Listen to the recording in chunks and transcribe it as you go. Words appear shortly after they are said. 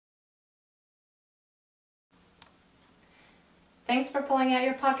Thanks for pulling out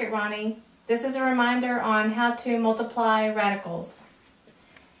your pocket, Ronnie. This is a reminder on how to multiply radicals.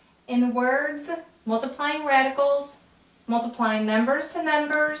 In words, multiplying radicals, multiplying numbers to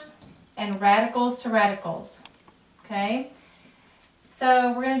numbers, and radicals to radicals. Okay?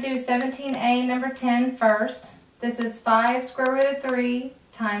 So we're going to do 17a number 10 first. This is 5 square root of 3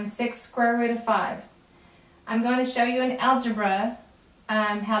 times 6 square root of 5. I'm going to show you in algebra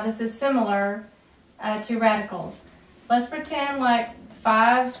how this is similar to radicals. Let's pretend like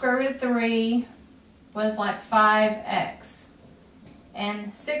 5 square root of 3 was like 5x.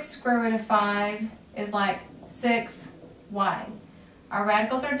 And 6 square root of 5 is like 6y. Our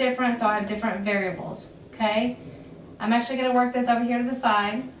radicals are different, so I have different variables. Okay? I'm actually going to work this over here to the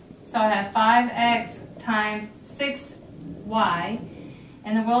side. So I have 5x times 6y.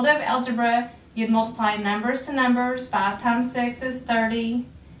 In the world of algebra, you'd multiply numbers to numbers. 5 times 6 is 30.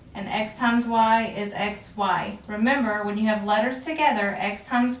 And x times y is xy. Remember, when you have letters together, x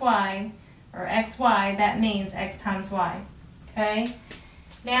times y, or xy, that means x times y. Okay?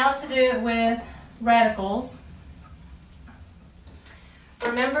 Now to do it with radicals.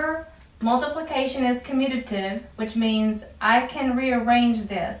 Remember, multiplication is commutative, which means I can rearrange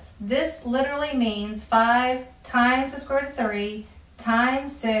this. This literally means 5 times the square root of 3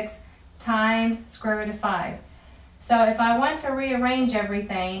 times 6 times square root of 5. So if I want to rearrange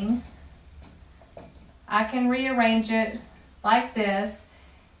everything, I can rearrange it like this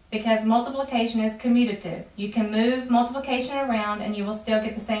because multiplication is commutative. You can move multiplication around and you will still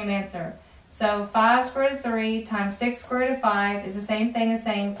get the same answer. So 5 square root of 3 times 6 square root of 5 is the same thing as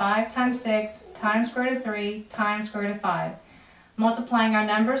saying 5 times 6 times square root of 3 times square root of 5. Multiplying our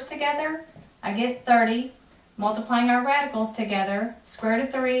numbers together, I get 30. Multiplying our radicals together, square root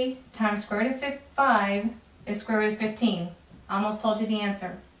of 3 times square root of 5 is square root of 15. Almost told you the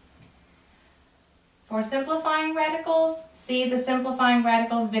answer. For simplifying radicals, see the simplifying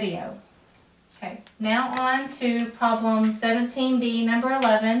radicals video. Okay, now on to problem 17b, number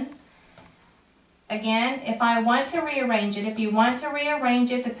 11. Again, if I want to rearrange it, if you want to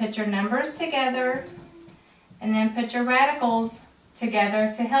rearrange it to put your numbers together and then put your radicals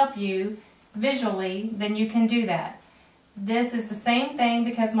together to help you visually, then you can do that. This is the same thing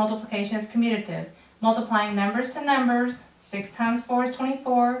because multiplication is commutative. Multiplying numbers to numbers, 6 times 4 is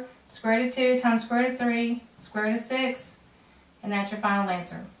 24, square root of 2 times square root of 3, square root of 6, and that's your final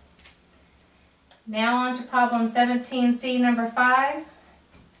answer. Now on to problem 17c, number 5,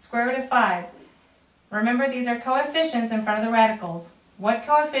 square root of 5. Remember, these are coefficients in front of the radicals. What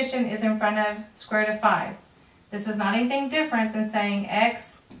coefficient is in front of square root of 5? This is not anything different than saying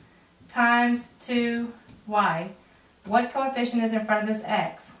x times 2y. What coefficient is in front of this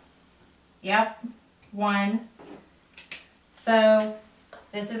x? Yep, 1. So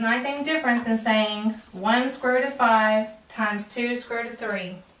this is not anything different than saying 1 square root of 5 times 2 square root of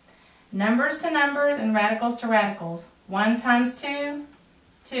 3. Numbers to numbers and radicals to radicals. 1 times 2,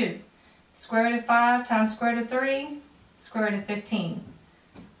 2. Square root of 5 times square root of 3, square root of 15.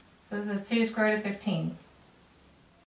 So this is 2 square root of 15.